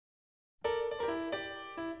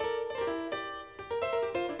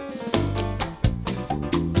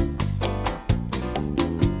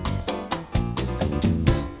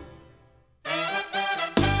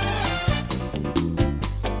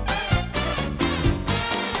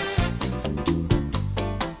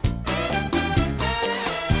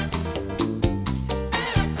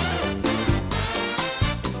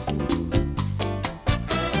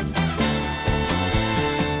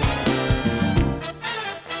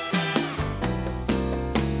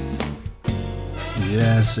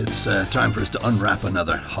Yes, it's time for us to unwrap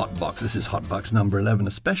another Hot Box. This is Hot Box number 11.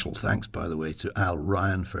 A special thanks, by the way, to Al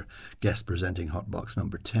Ryan for guest presenting Hot Box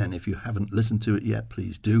number 10. If you haven't listened to it yet,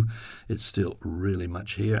 please do. It's still really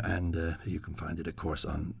much here, and you can find it, of course,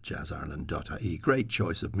 on jazzireland.ie. Great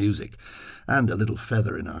choice of music. And a little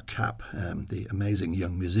feather in our cap. The amazing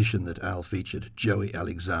young musician that Al featured, Joey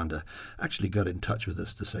Alexander, actually got in touch with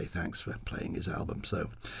us to say thanks for playing his album.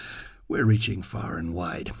 So we're reaching far and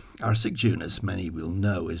wide. Our SIG tune, as many will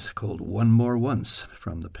know, is called One More Once,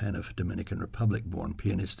 from the pen of Dominican Republic-born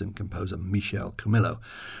pianist and composer Michel Camilo.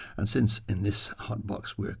 And since in this Hot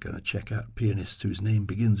Box we're going to check out pianists whose name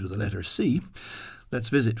begins with the letter C, let's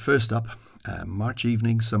visit first up, March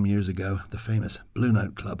evening some years ago, the famous Blue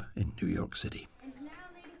Note Club in New York City. And now,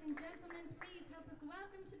 ladies and gentlemen, please help us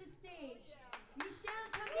welcome to the stage, Michel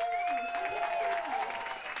Camilo.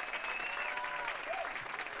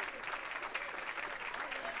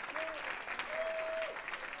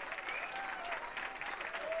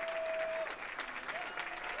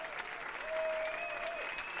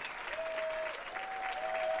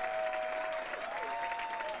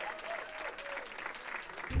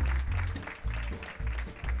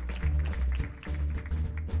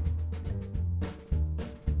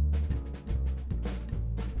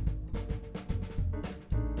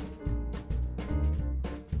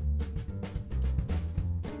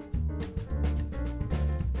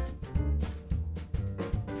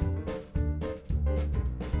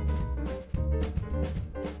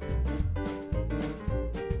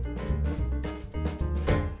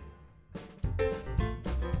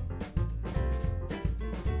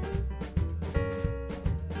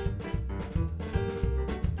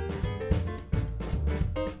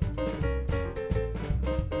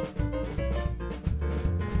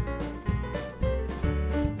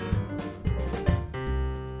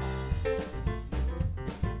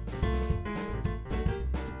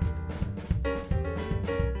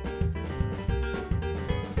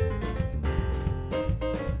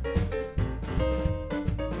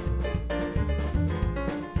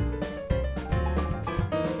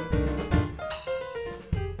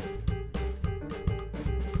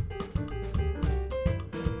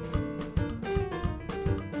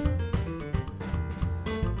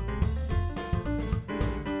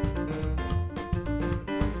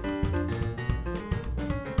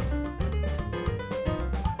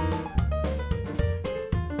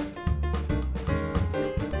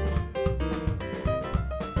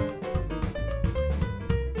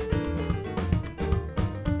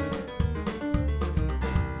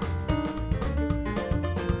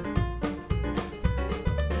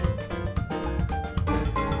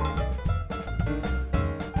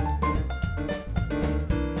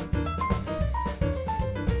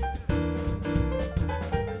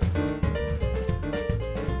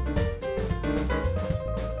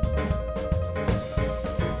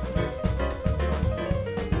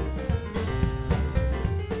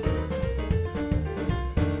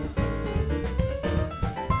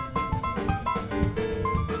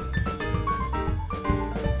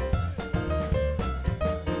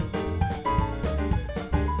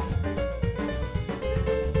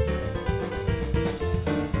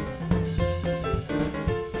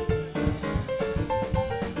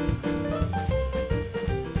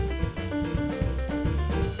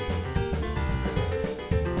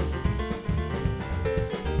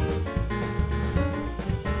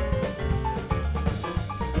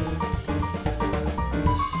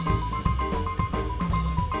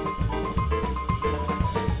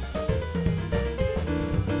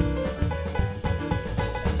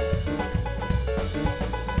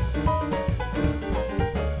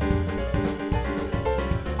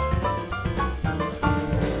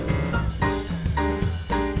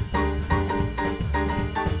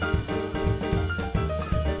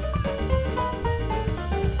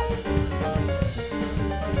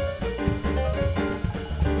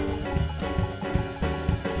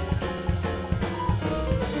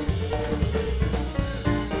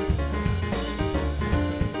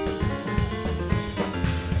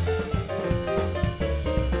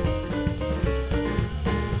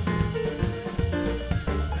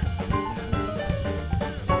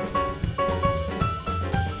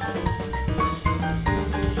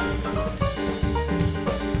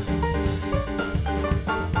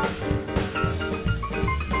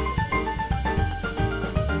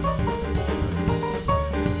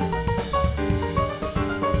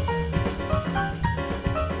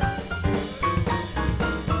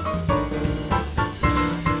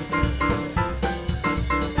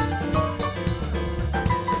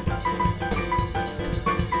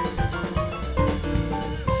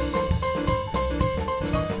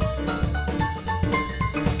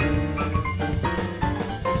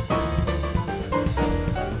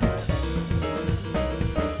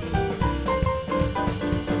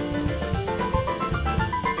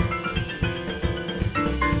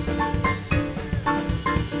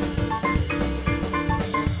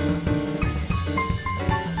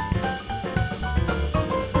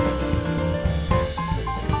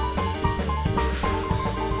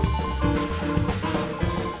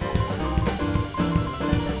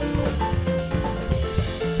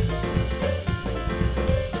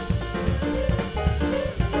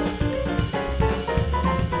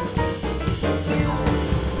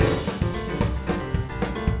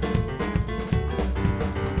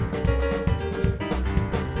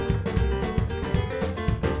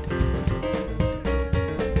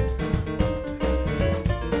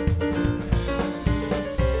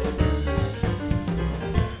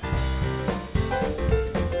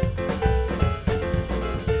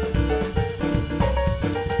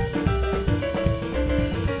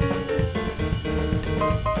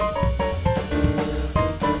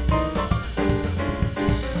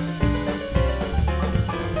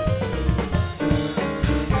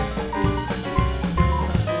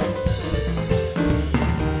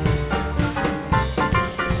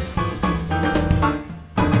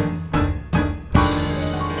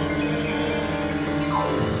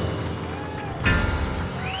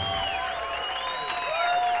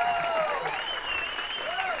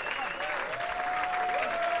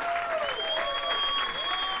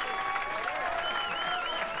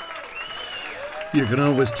 You can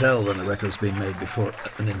always tell when a record's been made before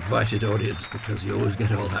an invited audience because you always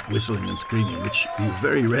get all that whistling and screaming, which you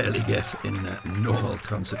very rarely get in normal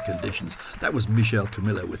concert conditions. That was Michel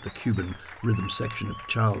Camilo with the Cuban rhythm section of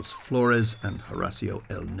Charles Flores and Horacio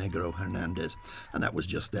El Negro Hernandez, and that was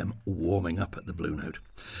just them warming up at the Blue Note.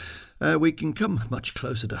 We can come much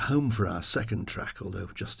closer to home for our second track, although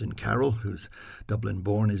Justin Carroll, who's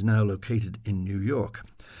Dublin-born, is now located in New York.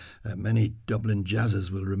 Many Dublin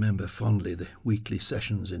jazzers will remember fondly the weekly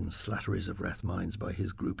sessions in Slattery's of Rathmines by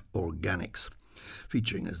his group Organics,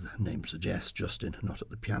 featuring, as the name suggests, Justin not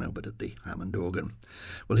at the piano but at the Hammond organ.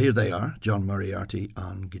 Well, here they are, John Moriarty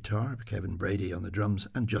on guitar, Kevin Brady on the drums,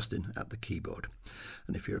 and Justin at the keyboard.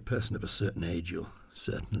 And if you're a person of a certain age, you'll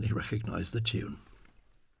certainly recognise the tune.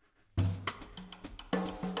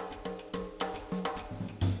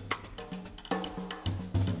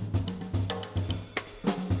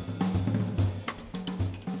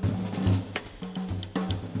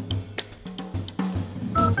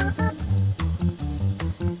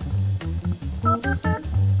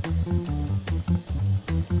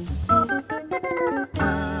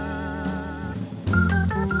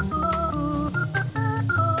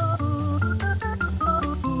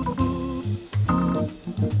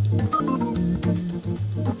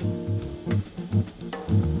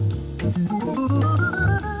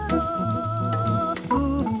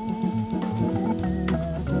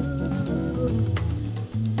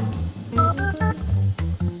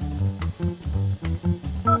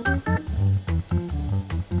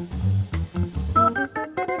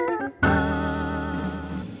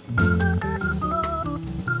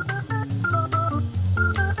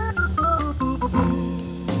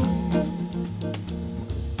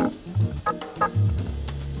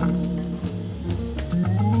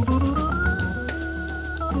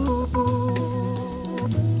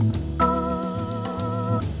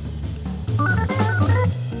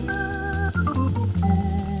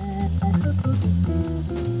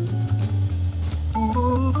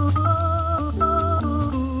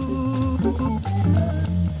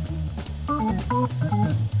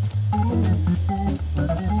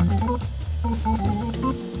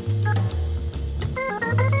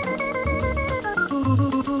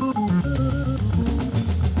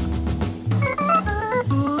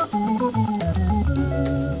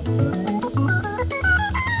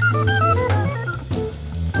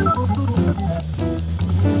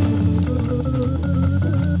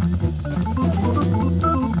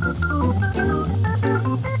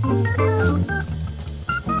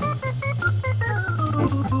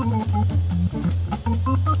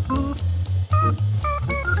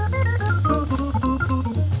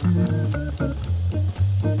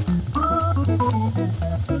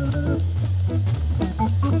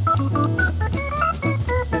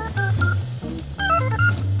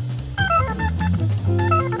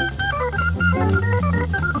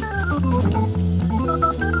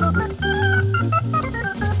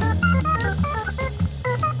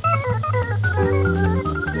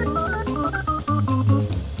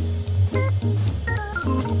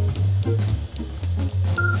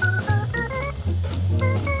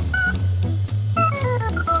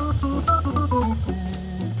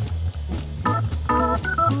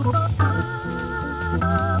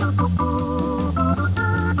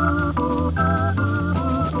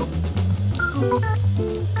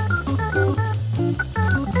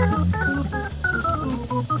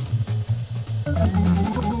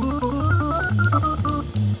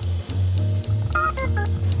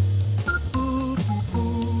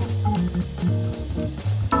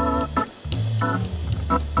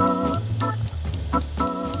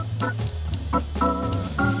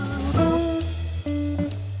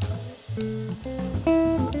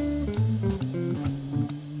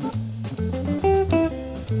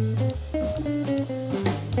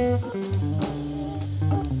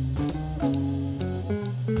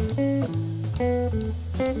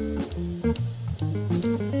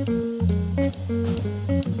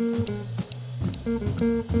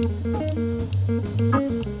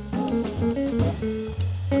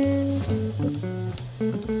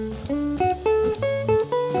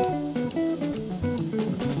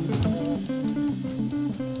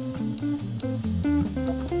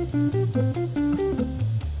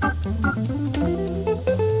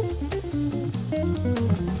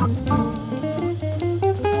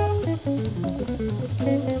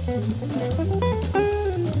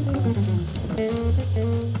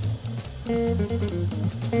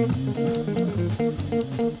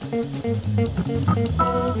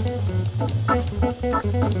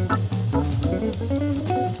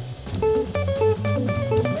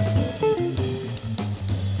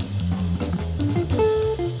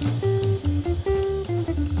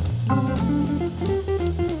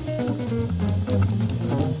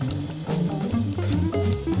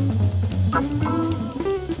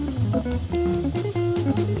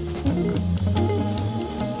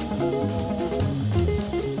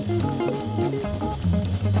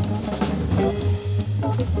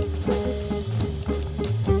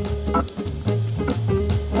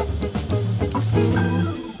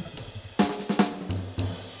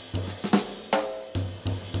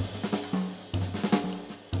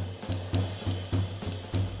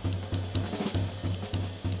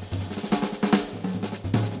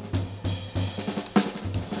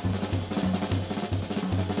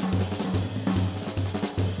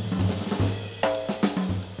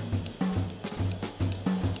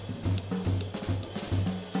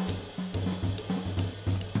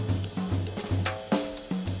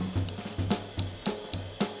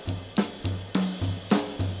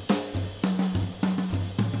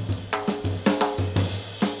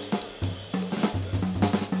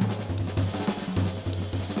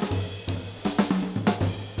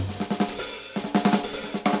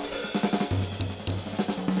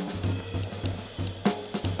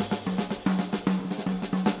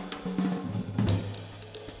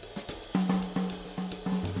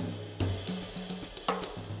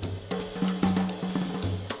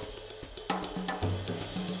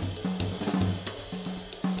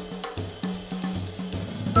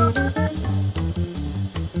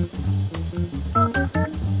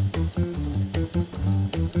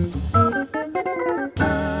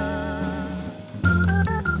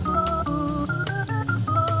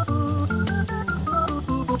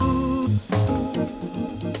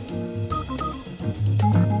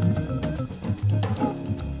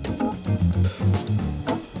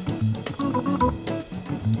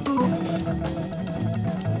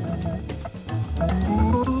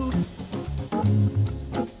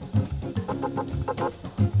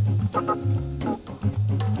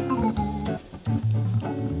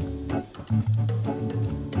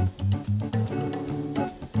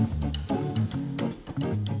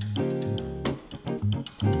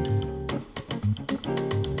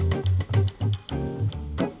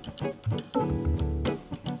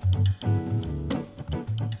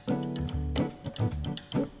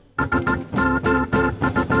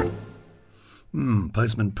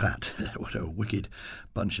 Postman Pat. What a wicked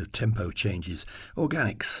bunch of tempo changes.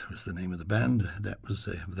 Organics was the name of the band. That was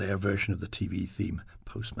their version of the TV theme,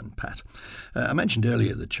 Postman Pat. I mentioned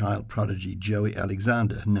earlier the child prodigy Joey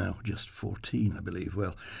Alexander, now just 14, I believe.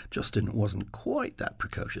 Well, Justin wasn't quite that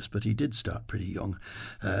precocious, but he did start pretty young.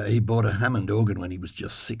 He bought a Hammond organ when he was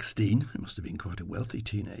just 16. He must have been quite a wealthy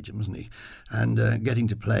teenager, wasn't he? And getting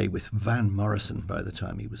to play with Van Morrison by the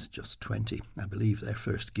time he was just 20. I believe their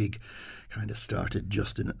first gig kind of started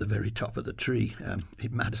Justin at the very top of the tree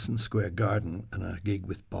at Madison Square Garden, and a gig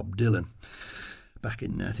with Bob Dylan back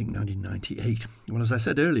in, I think, 1998. Well, as I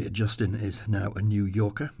said earlier, Justin is now a New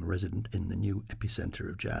Yorker, a resident in the new epicenter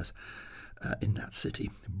of jazz in that city,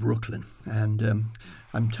 Brooklyn. And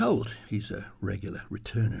I'm told he's a regular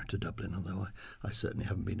returner to Dublin, although I certainly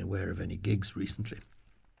haven't been aware of any gigs recently.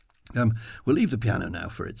 We'll leave the piano now,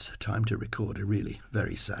 for it's time to record a really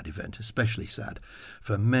very sad event, especially sad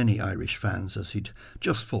for many Irish fans, as he'd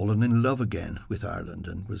just fallen in love again with Ireland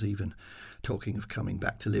and was even talking of coming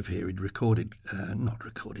back to live here. He'd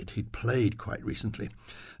played quite recently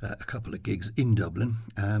a couple of gigs in Dublin.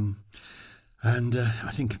 And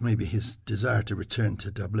I think maybe his desire to return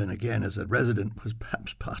to Dublin again as a resident was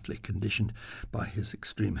perhaps partly conditioned by his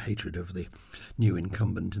extreme hatred of the new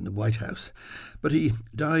incumbent in the White House. But he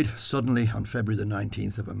died suddenly on February the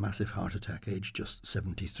 19th of a massive heart attack, aged just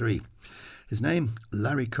 73. His name,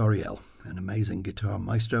 Larry Coryell, an amazing guitar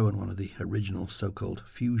maestro and one of the original so-called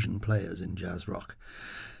fusion players in jazz rock.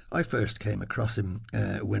 I first came across him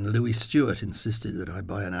when Louis Stewart insisted that I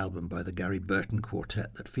buy an album by the Gary Burton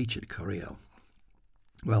Quartet that featured Coryell.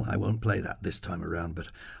 Well, I won't play that this time around, but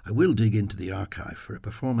I will dig into the archive for a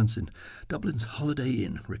performance in Dublin's Holiday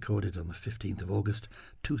Inn, recorded on the 15th of August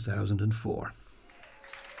 2004.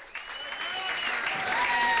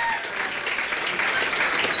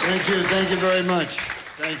 Thank you very much.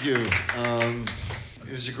 Thank you.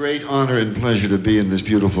 It was a great honor and pleasure to be in this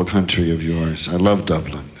beautiful country of yours. I love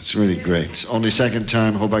Dublin. It's really great. It's only second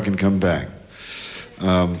time. Hope I can come back.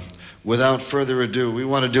 Without further ado, we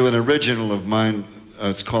want to do an original of mine.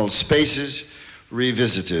 It's called Spaces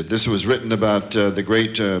Revisited. This was written about the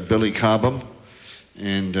great Billy Cobham.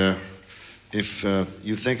 And if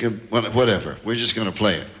you think of, well, whatever, we're just going to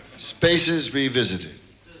play it. Spaces Revisited.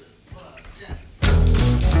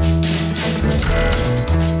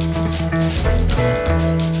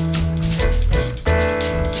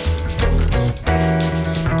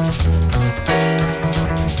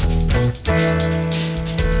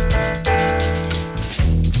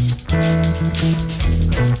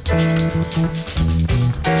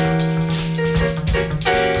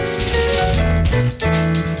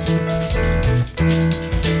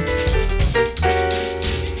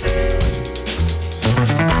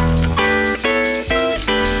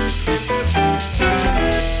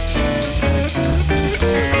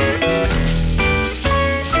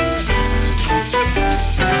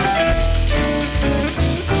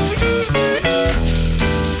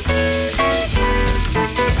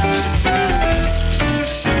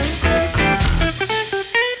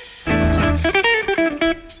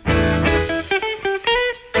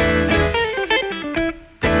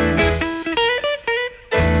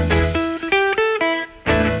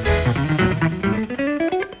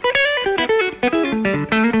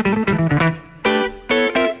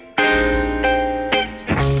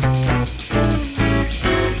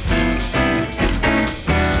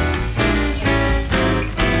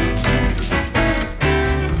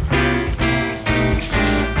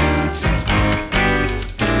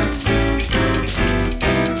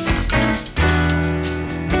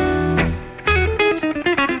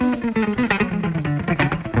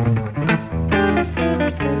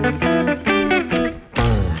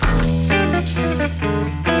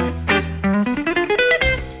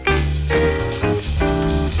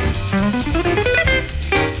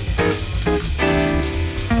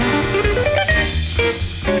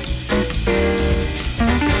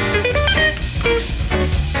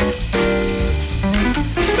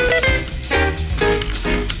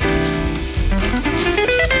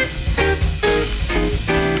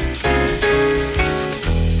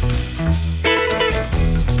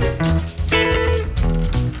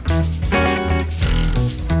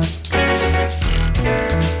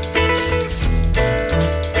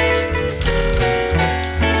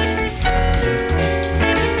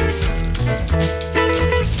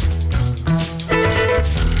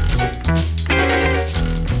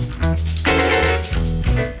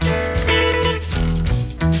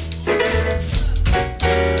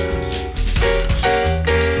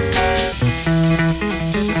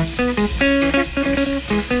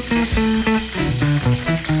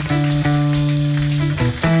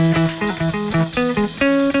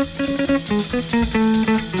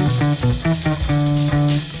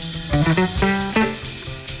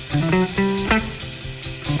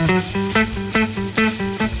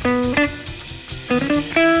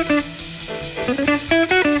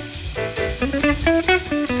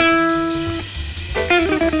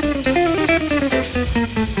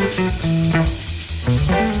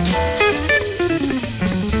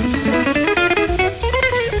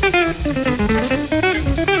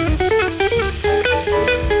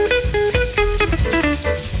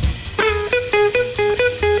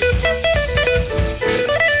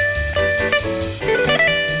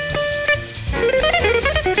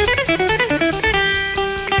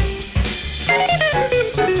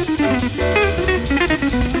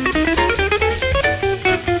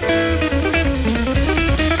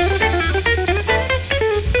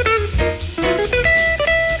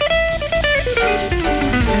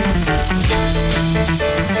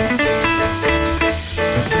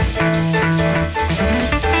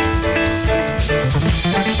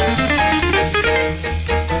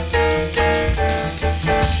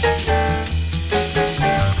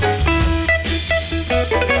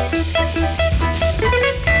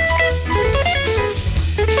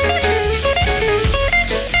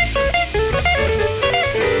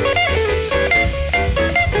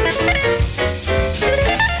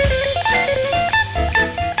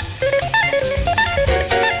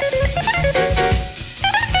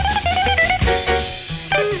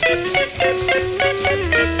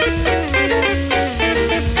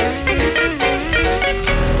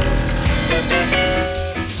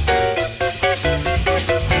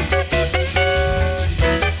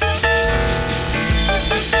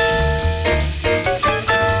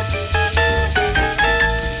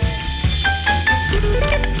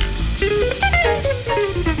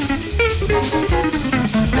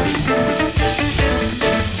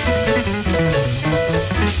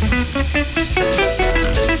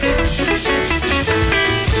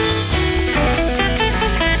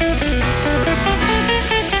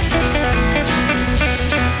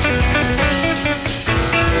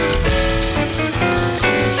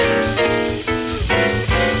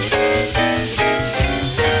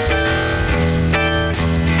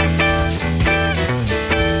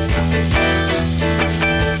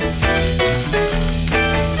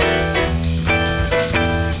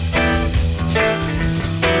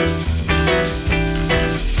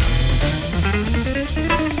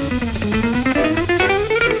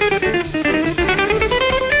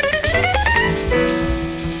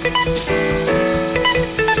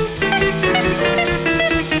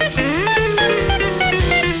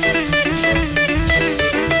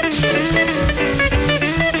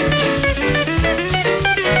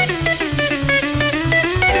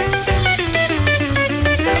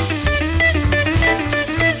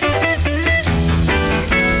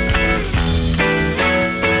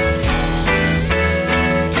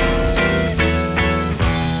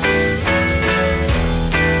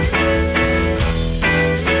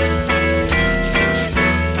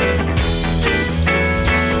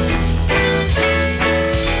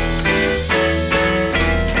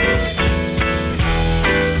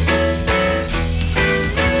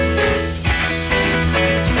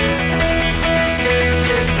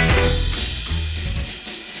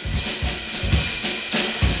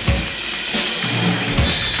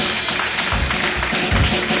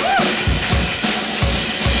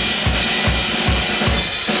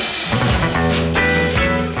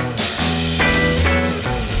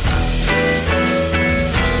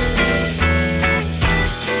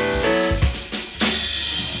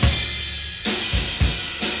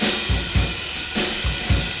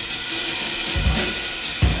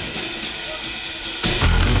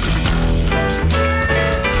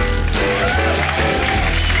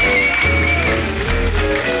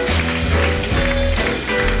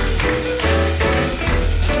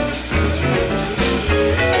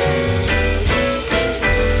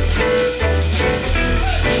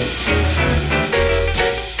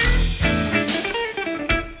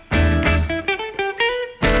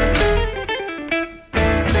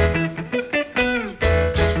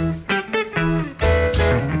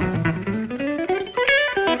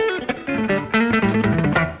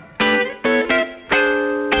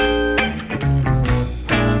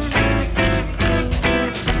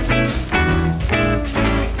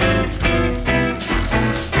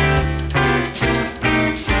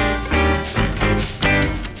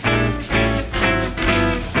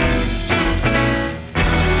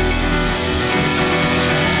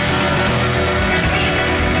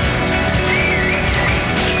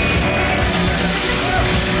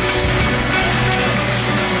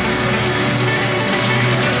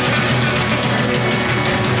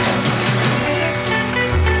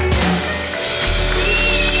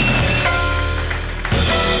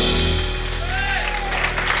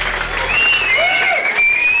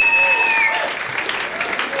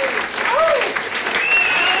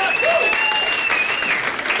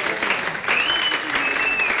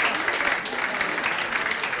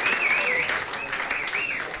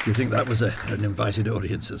 Do you think that was an invited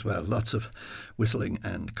audience as well? Lots of whistling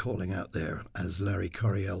and calling out there as Larry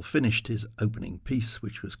Coryell finished his opening piece,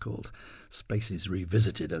 which was called Spaces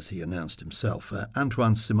Revisited, as he announced himself.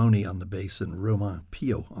 Antoine Simoni on the bass and Romain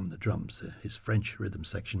Pio on the drums, his French rhythm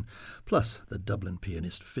section, plus the Dublin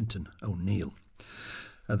pianist Fintan O'Neill.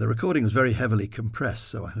 The recording was very heavily compressed,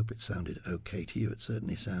 so I hope it sounded okay to you. It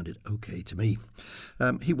certainly sounded okay to me.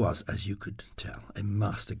 He was, as you could tell, a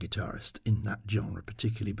master guitarist in that genre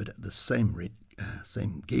particularly, but at the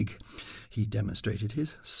same gig, he demonstrated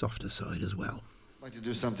his softer side as well. I'd like to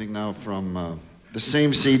do something now from the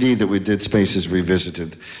same CD that we did Spaces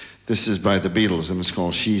Revisited. This is by the Beatles, and it's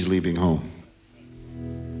called She's Leaving Home.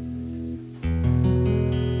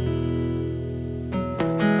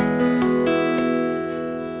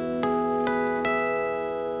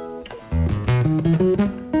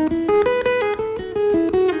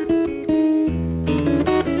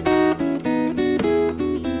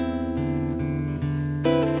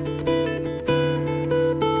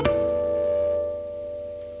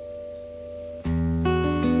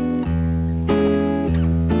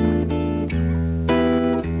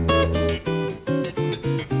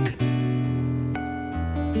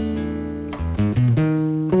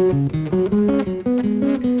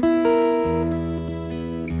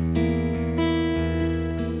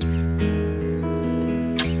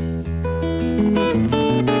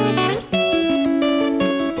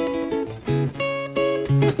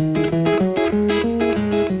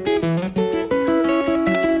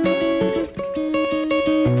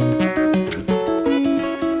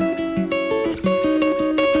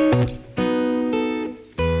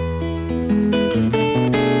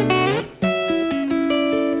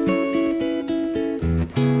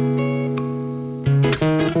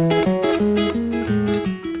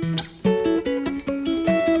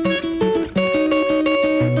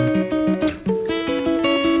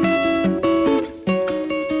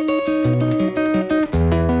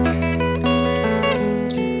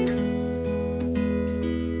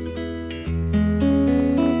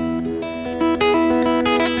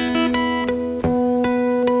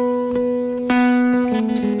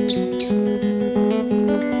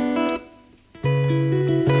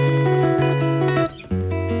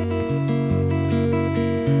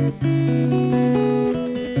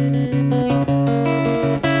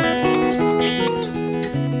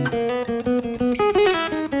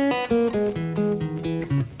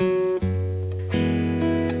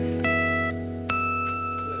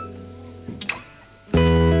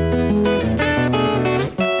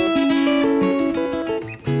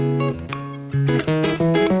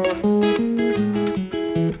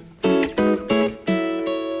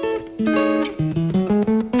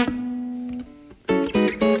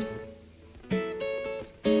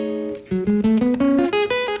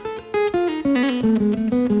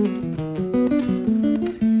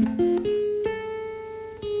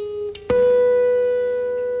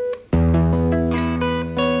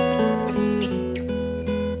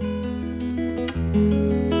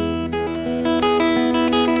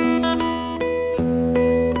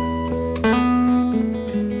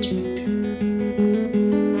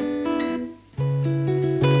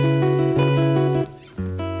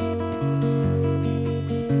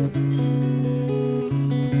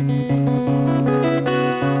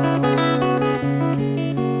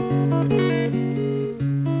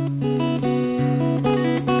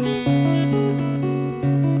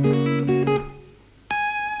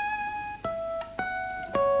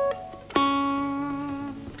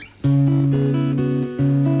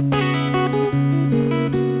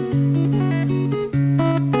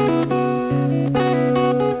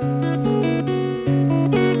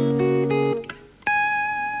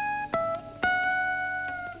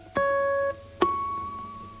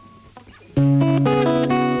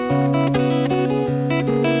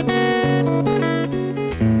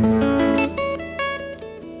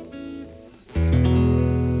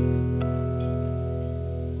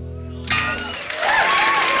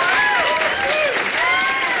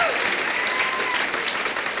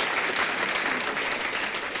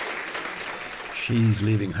 She's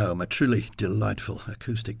Leaving Home, a truly delightful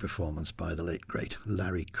acoustic performance by the late, great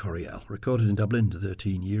Larry Coryell. Recorded in Dublin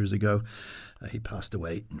 13 years ago. He passed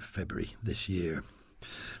away in February this year.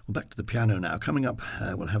 Well, back to the piano now. Coming up,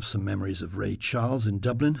 we'll have some memories of Ray Charles in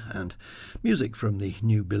Dublin and music from the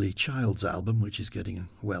new Billy Childs album, which is getting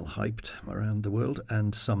well hyped around the world,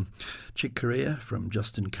 and some Chick Corea from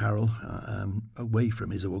Justin Carroll, away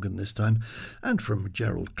from his organ this time, and from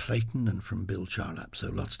Gerald Clayton and from Bill Charlap, so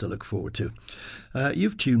lots to look forward to.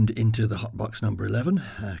 You've tuned into the Hotbox number 11,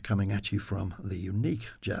 coming at you from the unique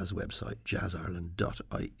jazz website,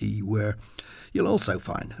 jazzireland.ie, where you'll also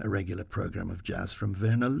find a regular programme of jazz from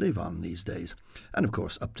Verna Live on these days, and of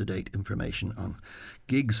course up-to-date information on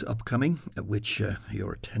gigs upcoming, at which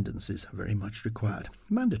your attendance is very much required,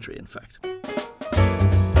 mandatory in fact.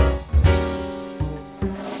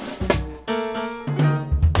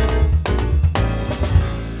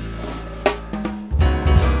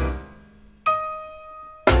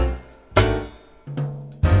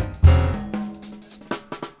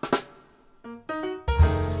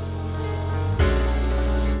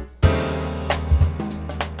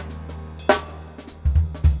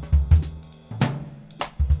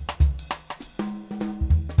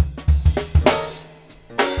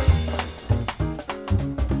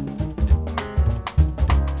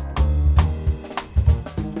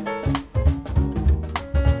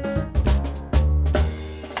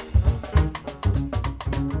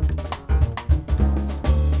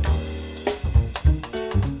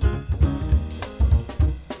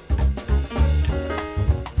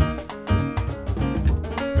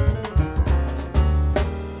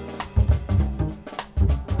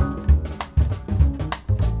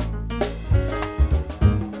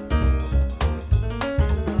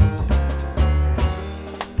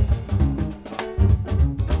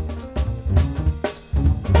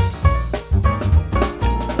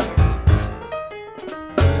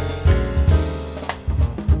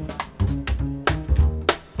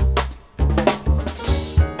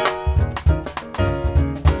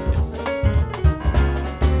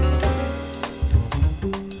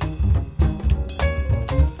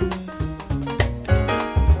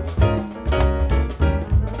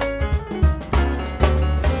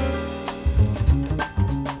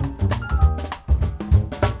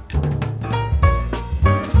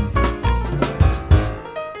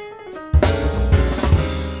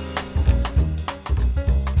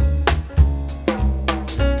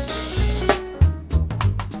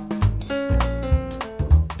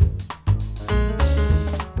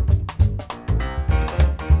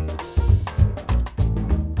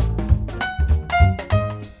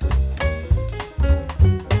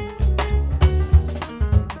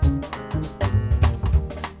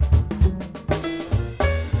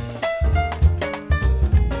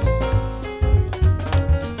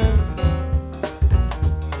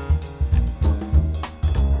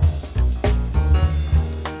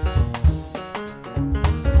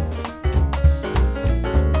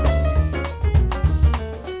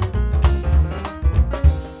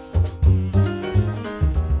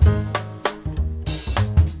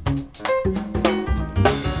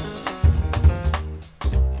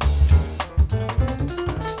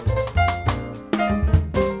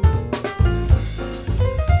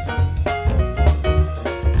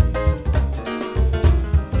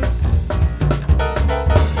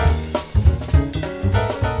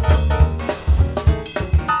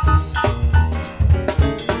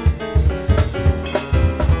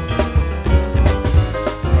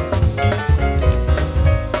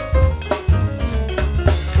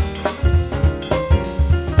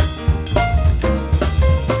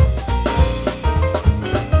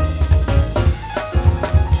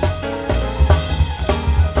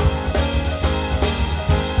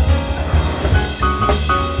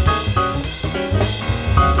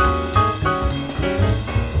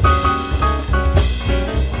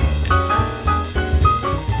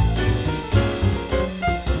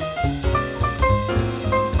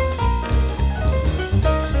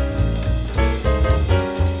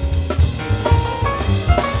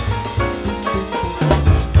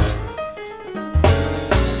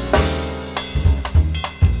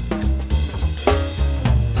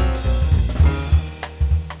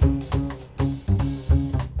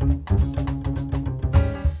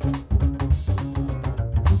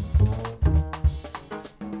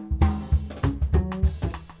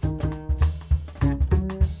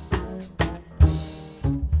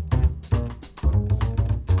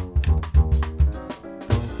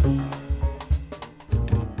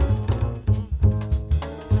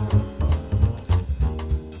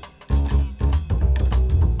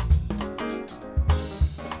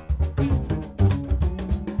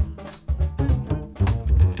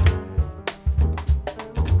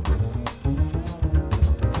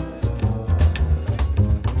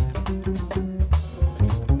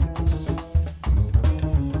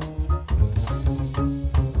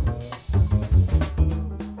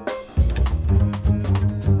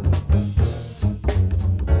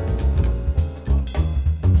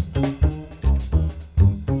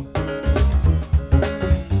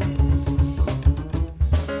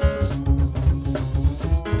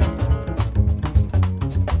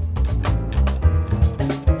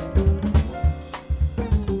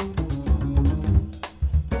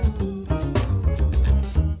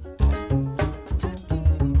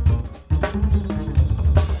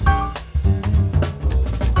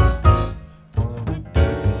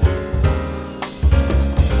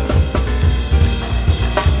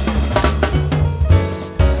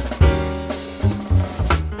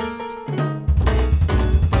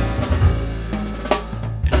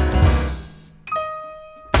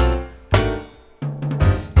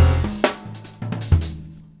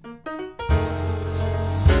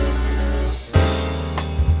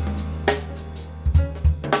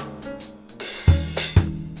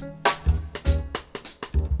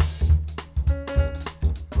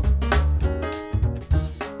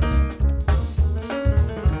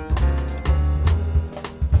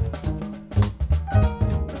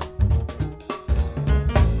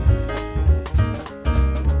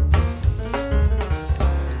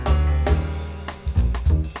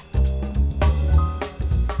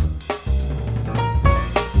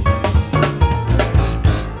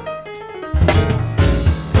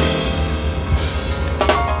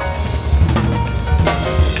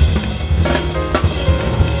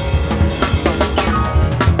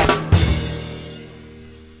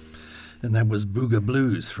 Beluga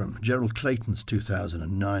Blues from Gerald Clayton's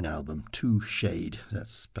 2009 album, Two Shade.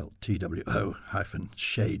 That's spelled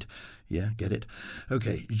TWO-shade. Yeah, get it?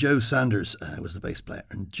 Okay, Joe Sanders was the bass player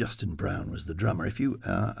and Justin Brown was the drummer. If you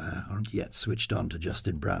aren't yet switched on to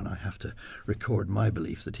Justin Brown, I have to record my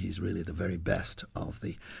belief that he's really the very best of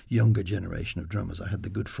the younger generation of drummers. I had the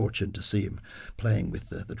good fortune to see him playing with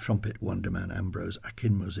the trumpet wonderman Ambrose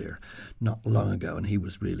Akinmozir not long ago, and he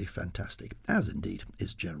was really fantastic, as indeed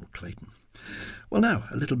is Gerald Clayton. Well, now,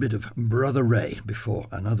 a little bit of Brother Ray before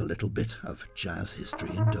another little bit of jazz history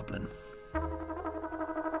in Dublin.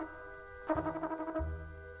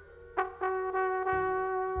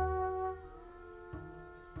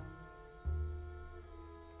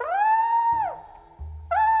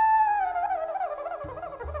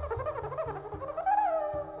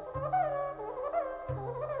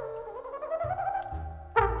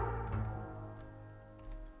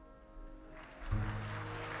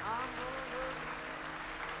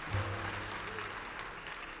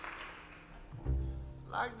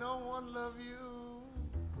 Like no one love you,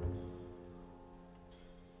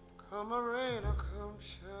 come a rain or come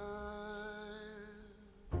shine.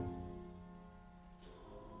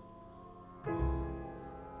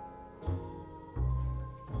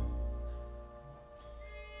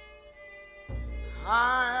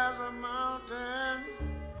 High as a mountain,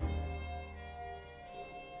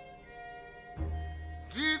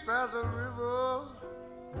 deep as a river,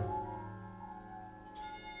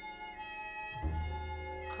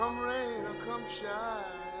 come rain or come shine.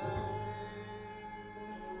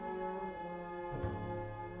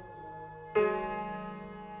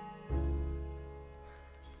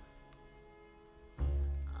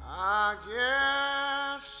 I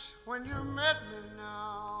guess when you met me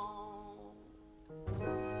now,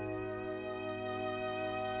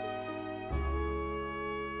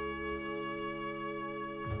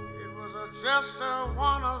 it was just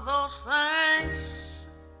one of those things.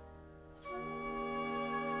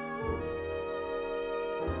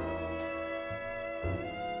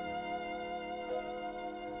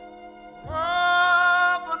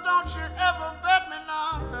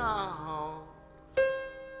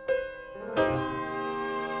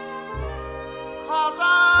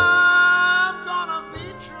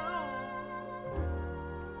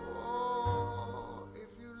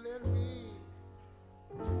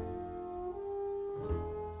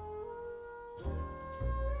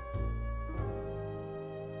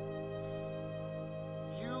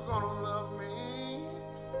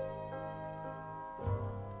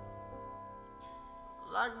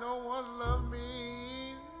 Like no one loved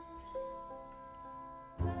me,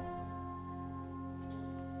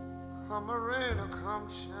 come a rain or come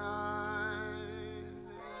shine.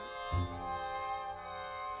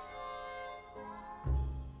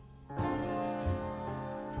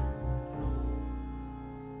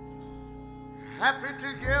 Happy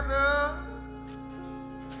together,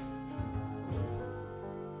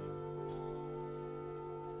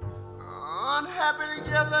 unhappy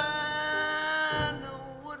together.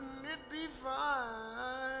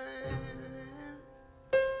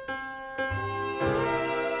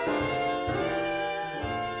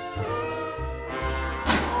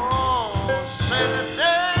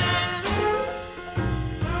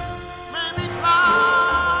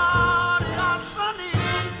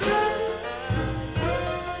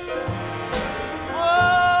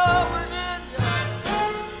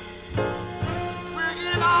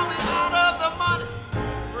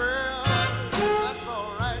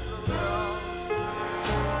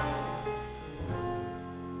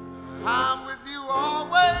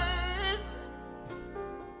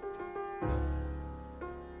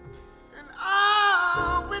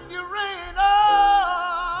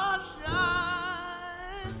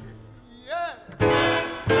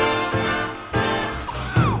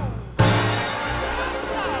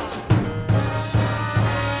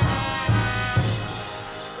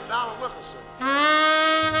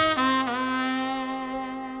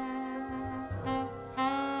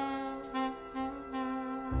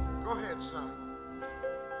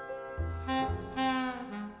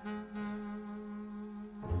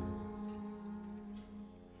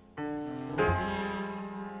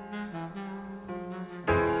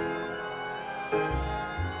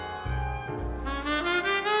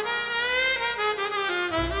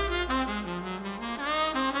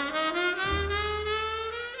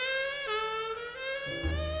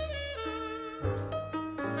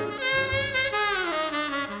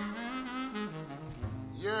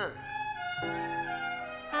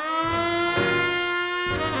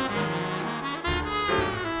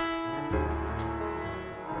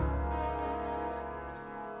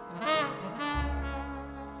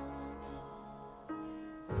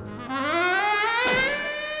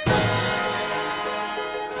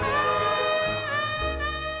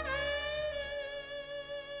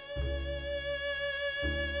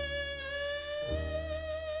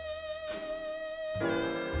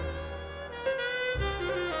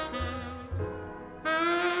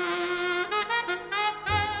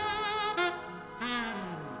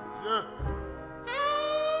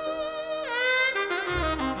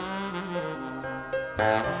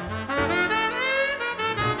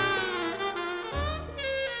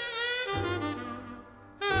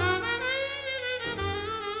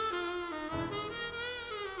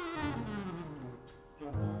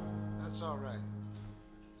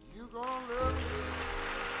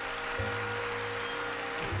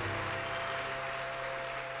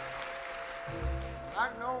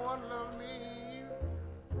 like no one loved me.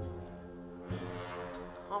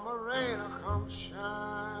 Come a rain or come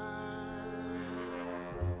shine.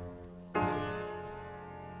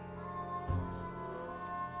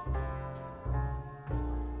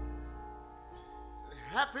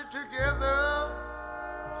 Happy together,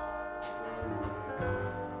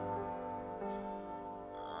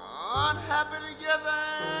 unhappy together,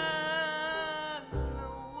 and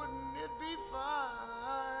wouldn't it be fine?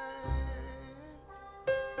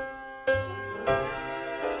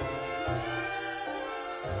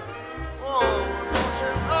 Oh, don't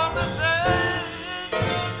you know the day?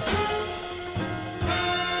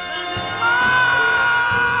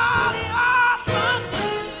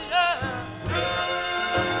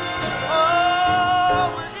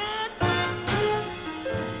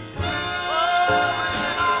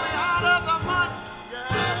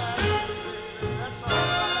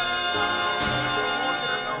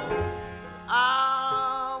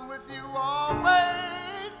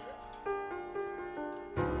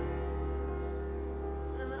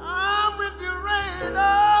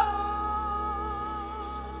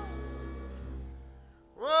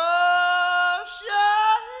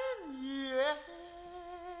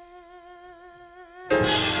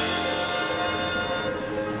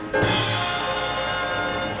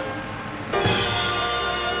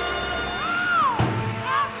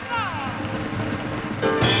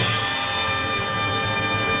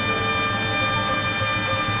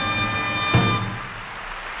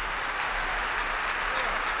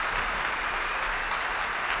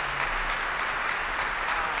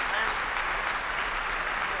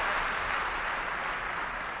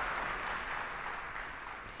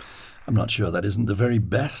 I'm not sure that isn't the very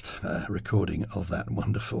best recording of that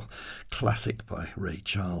wonderful classic by Ray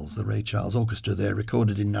Charles. The Ray Charles Orchestra there,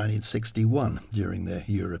 recorded in 1961 during their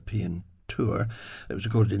European tour. It was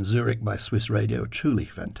recorded in Zurich by Swiss Radio, a truly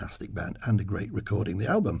fantastic band and a great recording. The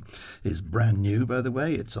album is brand new, by the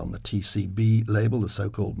way. It's on the TCB label, the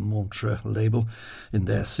so-called Montreux label, in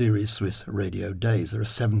their series Swiss Radio Days. There are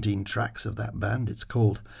 17 tracks of that band. It's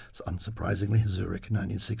called, unsurprisingly, Zurich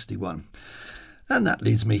 1961. And that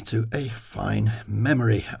leads me to a fine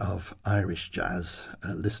memory of Irish jazz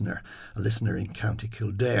listener in County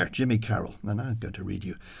Kildare, Jimmy Carroll. And I'm going to read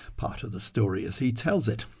you part of the story as he tells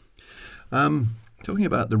it. Talking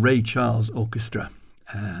about the Ray Charles Orchestra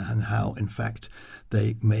and how, in fact,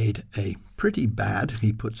 they made a pretty bad,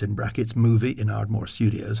 he puts in brackets, movie in Ardmore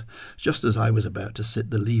Studios, just as I was about to sit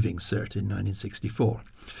the Leaving Cert in 1964.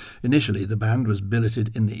 Initially, the band was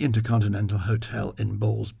billeted in the Intercontinental Hotel in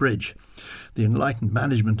Bowles Bridge. The enlightened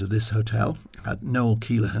management of this hotel had Noel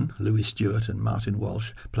Keelahan, Louis Stewart and Martin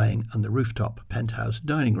Walsh playing on the rooftop penthouse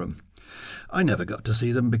dining room. I never got to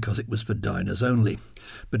see them because it was for diners only.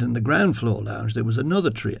 But in the ground floor lounge there was another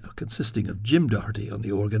trio consisting of Jim Doherty on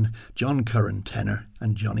the organ, John Curran tenor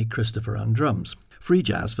and Johnny Christopher on drums. Free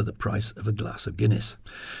jazz for the price of a glass of Guinness.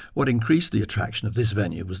 What increased the attraction of this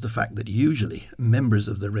venue was the fact that usually members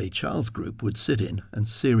of the Ray Charles group would sit in and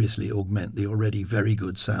seriously augment the already very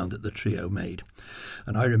good sound that the trio made.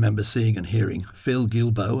 And I remember seeing and hearing Phil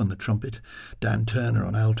Gilboa on the trumpet, Dan Turner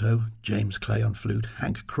on alto, James Clay on flute,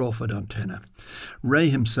 Hank Crawford on tenor. Ray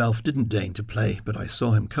himself didn't deign to play, but I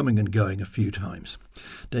saw him coming and going a few times.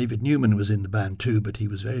 David Newman was in the band too, but he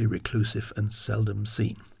was very reclusive and seldom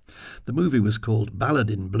seen. The movie was called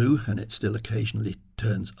Ballad in Blue, and it still occasionally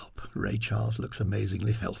turns up. Ray Charles looks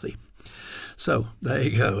amazingly healthy. So, there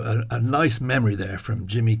you go, a nice memory there from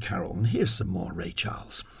Jimmy Carroll. And here's some more Ray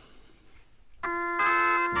Charles.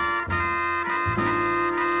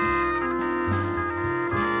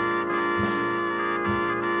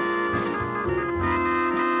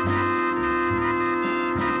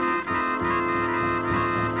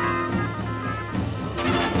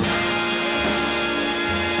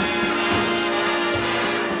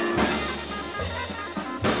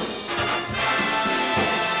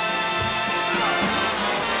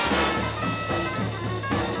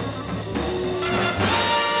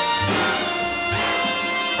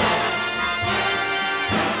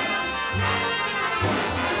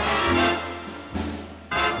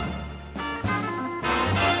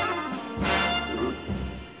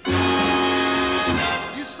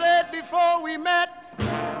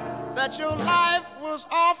 That your life was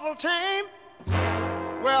awful tame.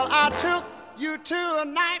 Well, I took you to a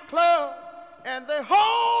nightclub and the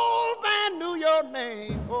whole band knew your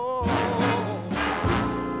name. Oh,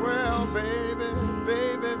 well, baby,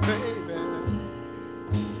 baby, baby,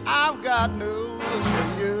 I've got news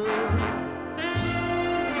for you.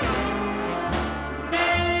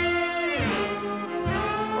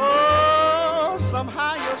 Oh,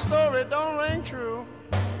 somehow your story don't ring true.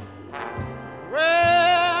 Well,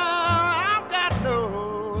 I've got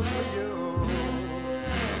news for you.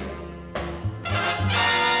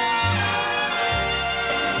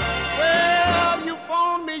 Well, you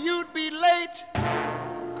phoned me you'd be late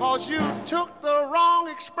 'cause you took the wrong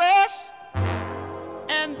express,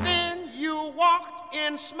 and then you walked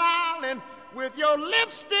in smiling with your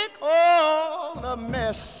lipstick all a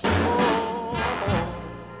mess. Oh,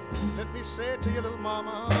 let me say it to you, little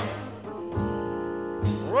mama.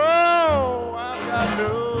 Whoa, I've got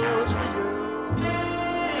news for you.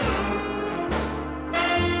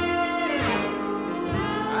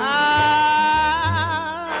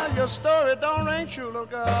 Your story don't ring true, little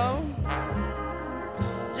girl.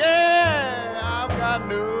 Yeah, I've got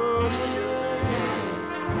news for you.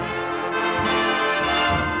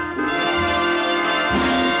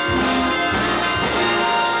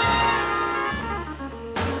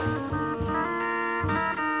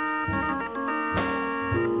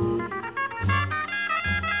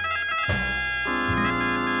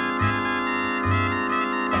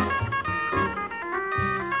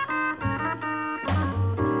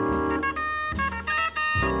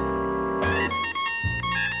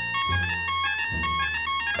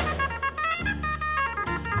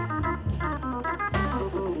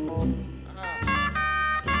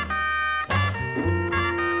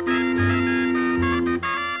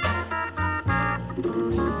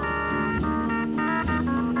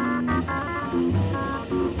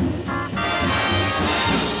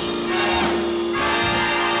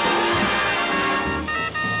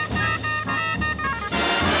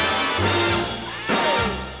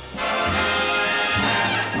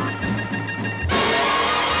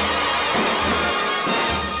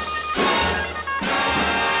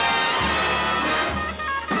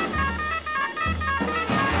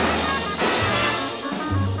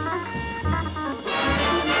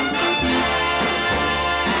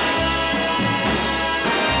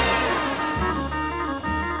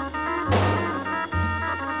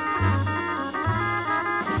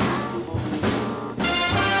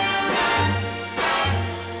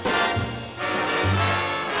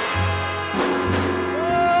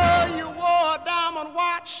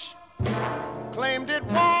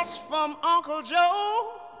 Uncle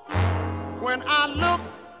Joe. When I looked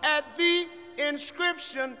at the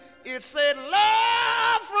inscription, it said,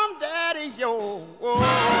 "Love from Daddy Yo." Oh,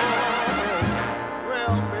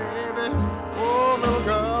 well, baby, oh, little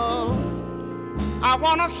girl, I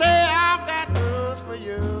want to say I've got news for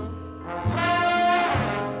you.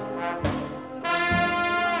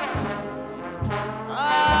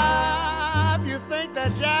 If you think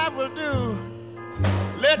that jive will do,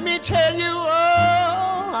 let me tell you,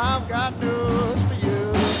 oh, I've got news for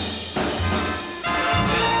you.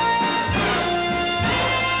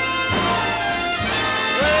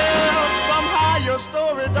 Well, somehow your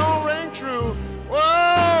story don't ring true.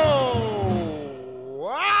 Whoa,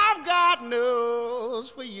 I've got news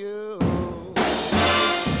for you.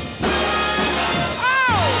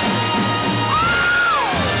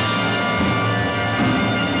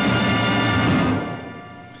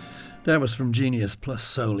 That was from Genius plus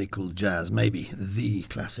Soul equal Jazz, maybe the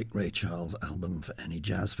classic Ray Charles album for any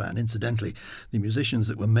jazz fan. Incidentally, the musicians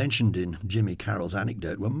that were mentioned in Jimmy Carroll's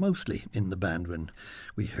anecdote were mostly in the band when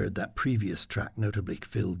we heard that previous track, notably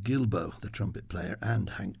Phil Gilbo, the trumpet player, and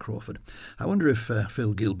Hank Crawford. I wonder if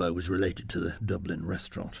Phil Gilbo was related to the Dublin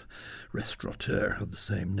restaurateur of the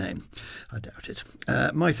same name. I doubt it.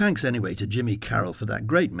 My thanks anyway to Jimmy Carroll for that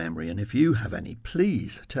great memory, and if you have any,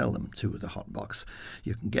 please tell them to the Hotbox.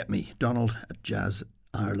 You can get me,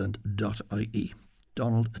 donald@jazzireland.ie.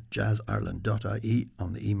 donald@jazzireland.ie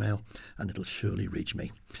on the email, and it'll surely reach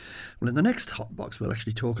me. Well, in the next Hotbox, we'll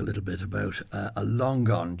actually talk a little bit about a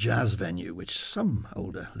long-gone jazz venue, which some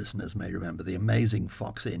older listeners may remember, the amazing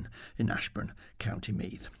Fox Inn in Ashbourne, County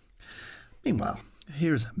Meath. Meanwhile,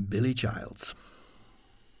 here's Billy Childs.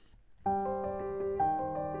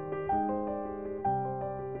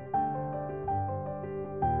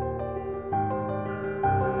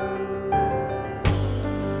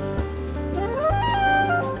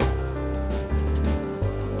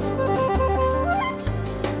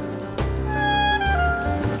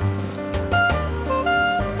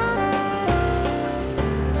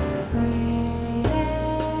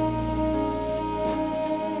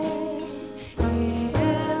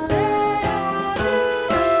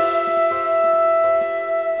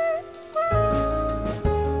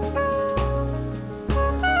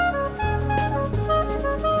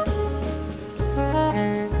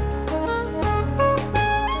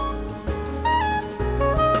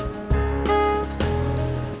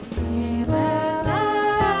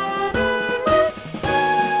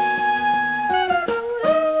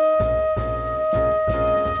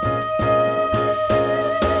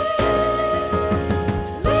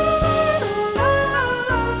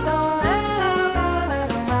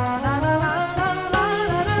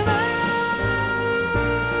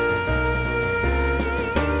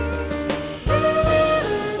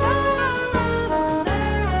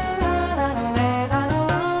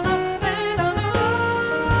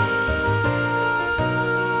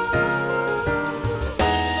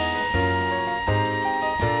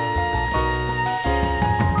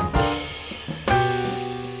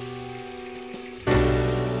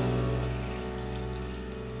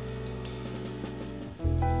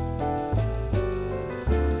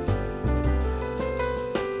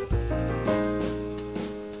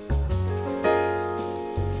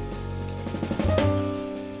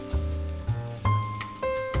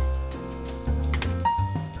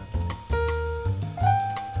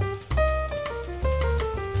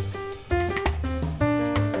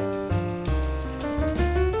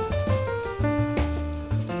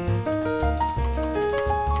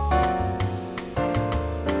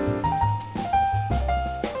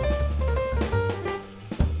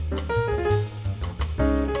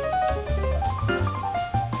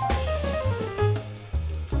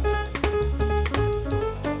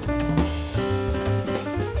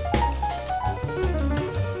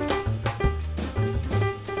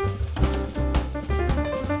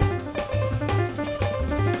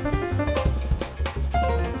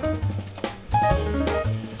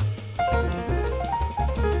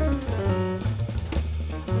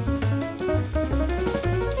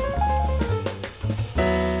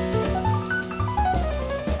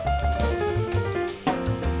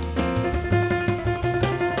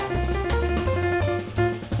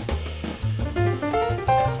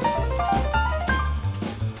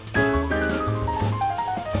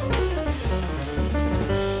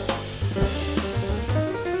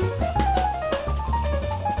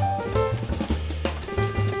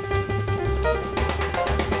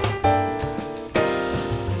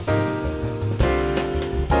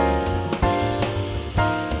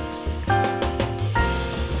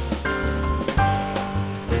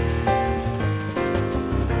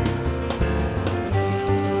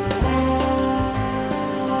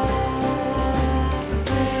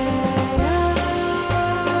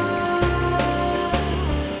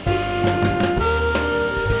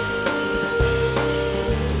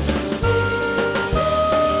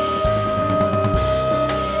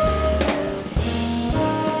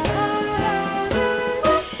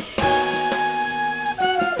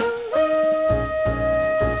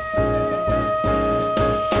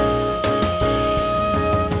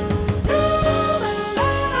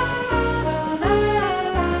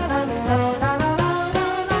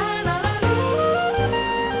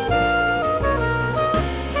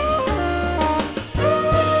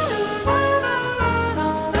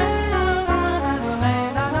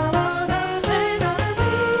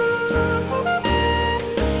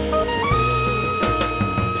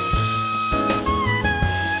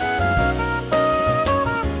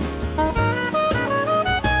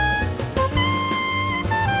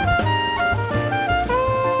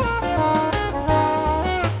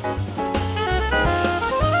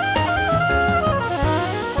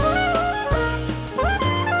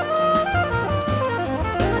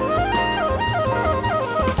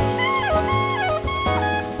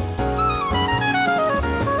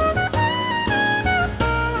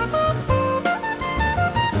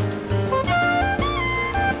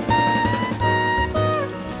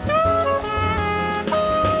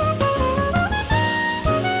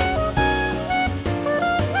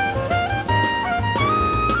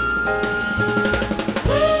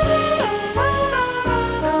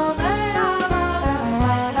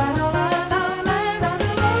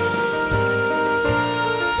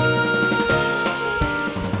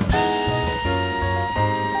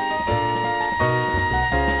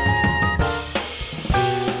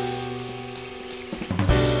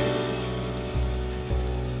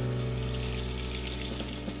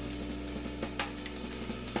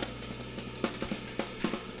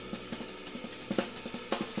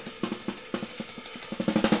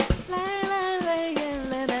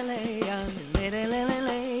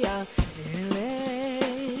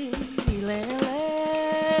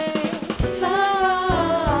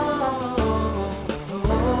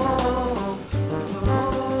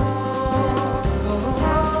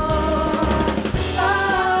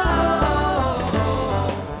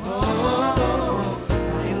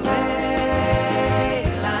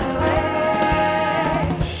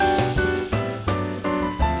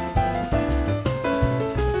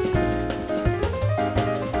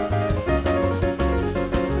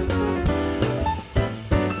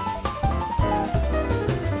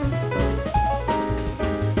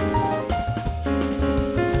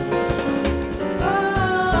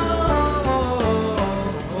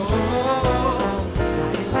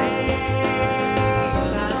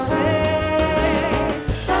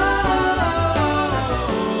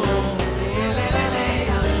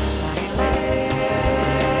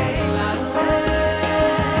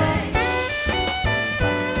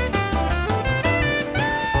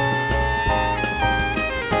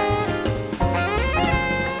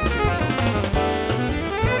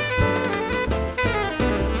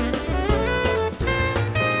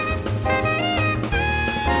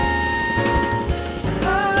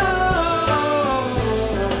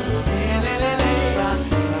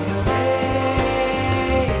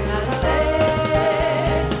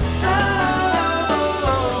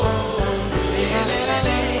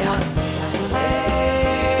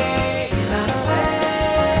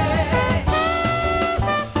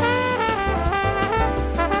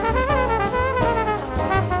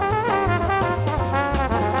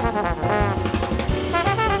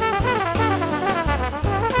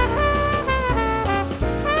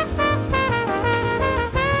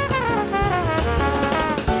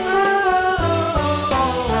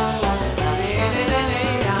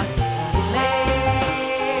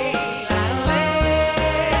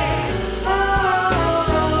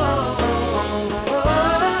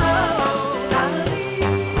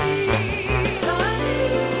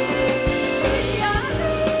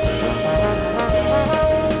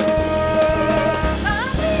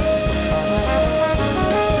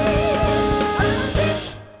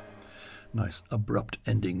 abrupt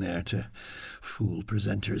ending there to fool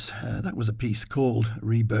presenters. That was a piece called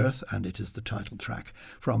Rebirth, and it is the title track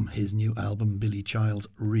from his new album, Billy Child's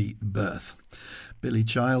Rebirth. Billy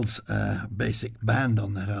Child's basic band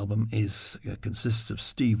on that album consists of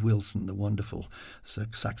Steve Wilson, the wonderful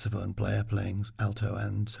saxophone player playing alto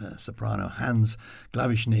and soprano, Hans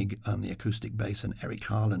Glavishnig on the acoustic bass, and Eric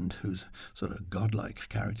Harland, who's sort of godlike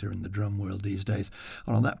character in the drum world these days.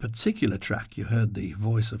 And on that particular track, you heard the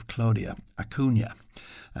voice of Claudia Acuna,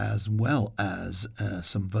 as well as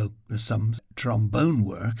some trombone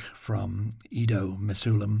work from Ido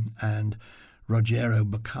Mesulam and Rogero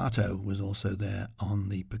Boccato was also there on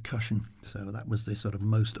the percussion. So that was the sort of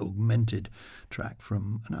most augmented track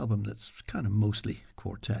from an album that's kind of mostly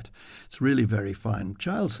quartet. It's really very fine.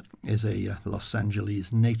 Giles is a Los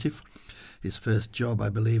Angeles native. His first job, I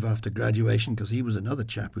believe, after graduation, because he was another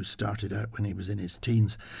chap who started out when he was in his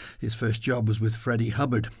teens. His first job was with Freddie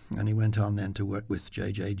Hubbard, and he went on then to work with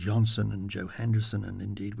J.J. Johnson and Joe Henderson, and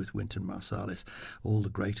indeed with Wynton Marsalis, all the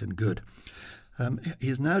great and good.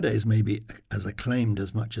 He's nowadays maybe as acclaimed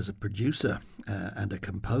as much as a producer and a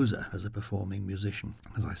composer as a performing musician.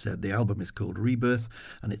 As I said, the album is called Rebirth,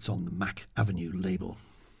 and it's on the Mac Avenue label.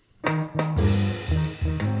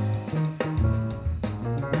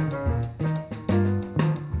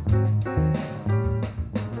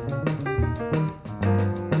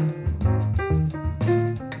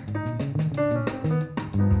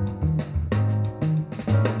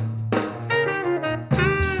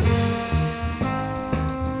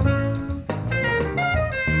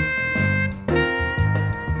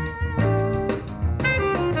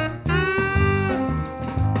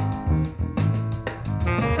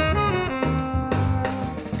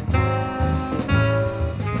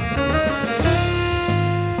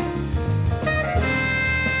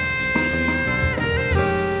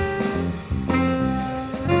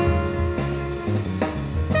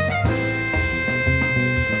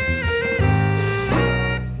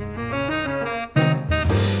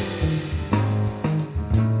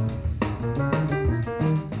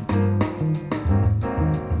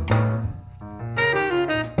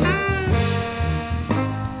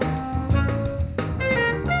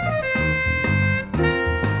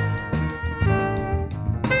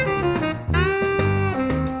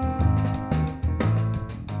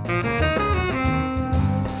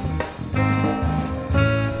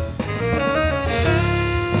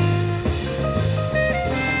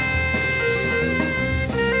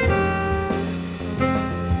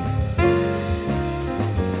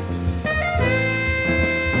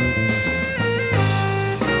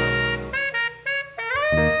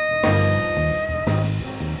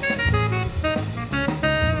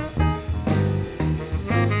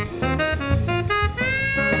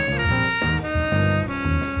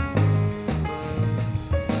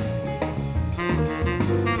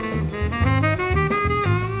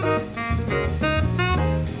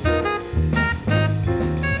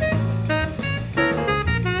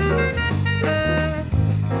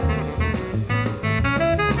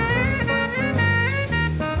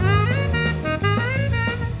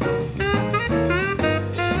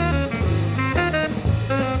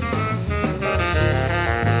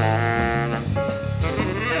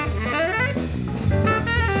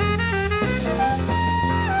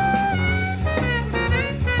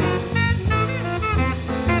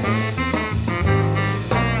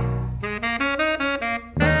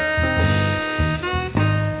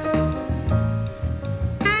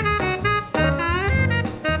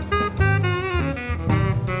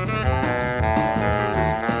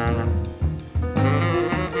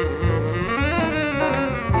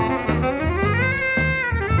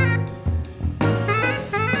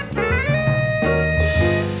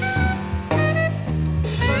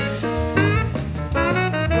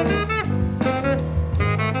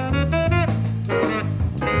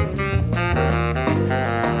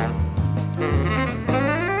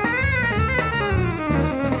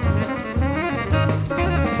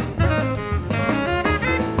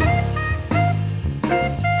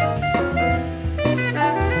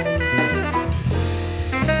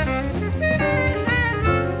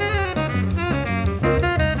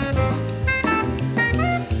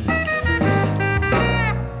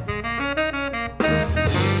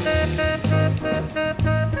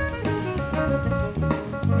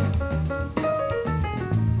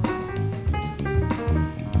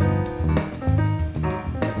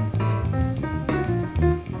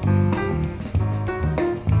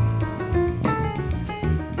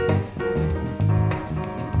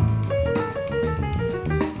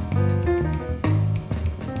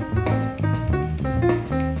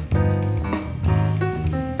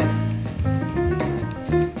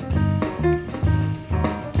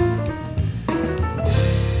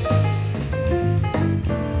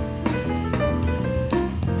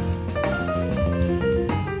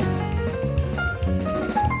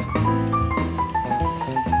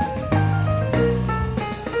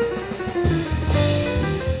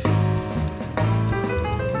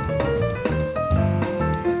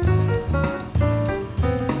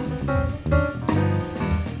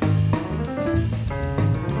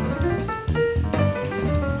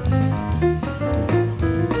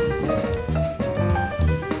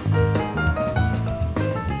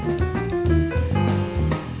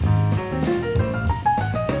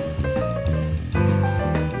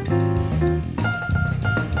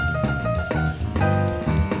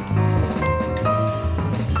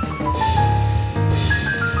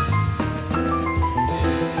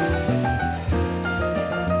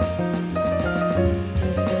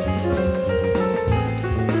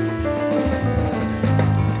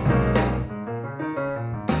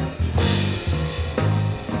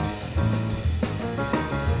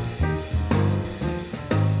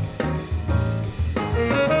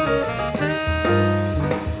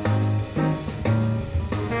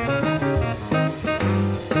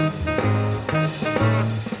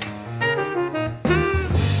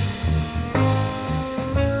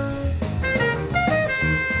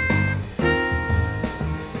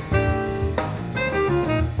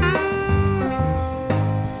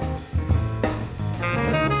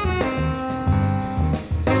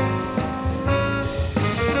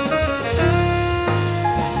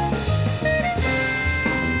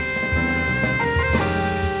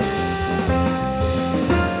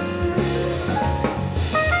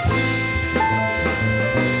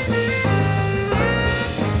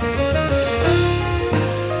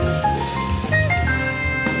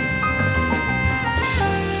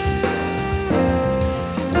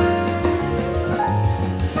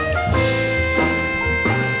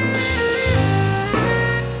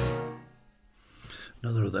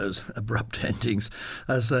 those abrupt endings.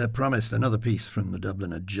 As promised, another piece from the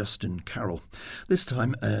Dubliner Justin Carroll. This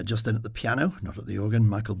time, Justin at the piano, not at the organ.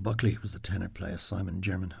 Michael Buckley was the tenor player, Simon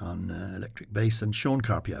German on electric bass, and Sean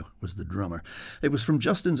Carpio was the drummer. It was from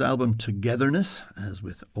Justin's album Togetherness. As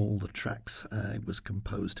with all the tracks, it was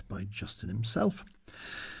composed by Justin himself.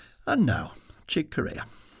 And now, Chick Corea.